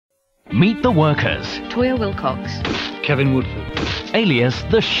Meet the Workers, Toya Wilcox, Kevin Woodford, alias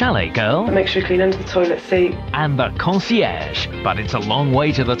the Chalet Girl, Make sure you clean under the toilet seat. and the Concierge. But it's a long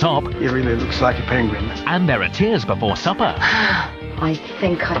way to the top, he really looks like a penguin. and there are tears before supper. I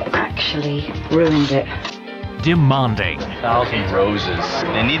think I've actually ruined it. Demanding, 1,000 roses.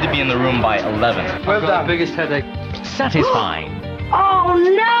 They need to be in the room by 11. Where's that biggest headache? satisfying. Oh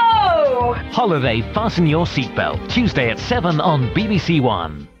no! Holiday Fasten Your Seatbelt, Tuesday at 7 on BBC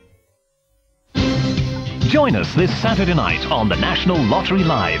One. Join us this Saturday night on the National Lottery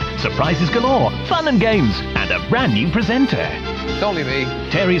Live. Surprises galore, fun and games, and a brand new presenter. It's only me.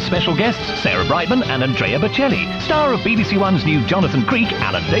 Terry's special guests, Sarah Brightman and Andrea Bocelli. Star of BBC One's new Jonathan Creek,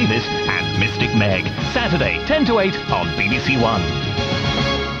 Alan Davis, and Mystic Meg. Saturday, 10 to 8 on BBC One.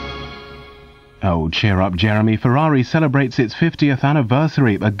 Oh, cheer up, Jeremy. Ferrari celebrates its 50th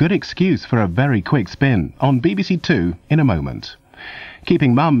anniversary. A good excuse for a very quick spin. On BBC Two in a moment.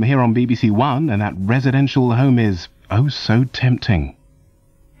 Keeping mum here on BBC One, and that residential home is oh so tempting.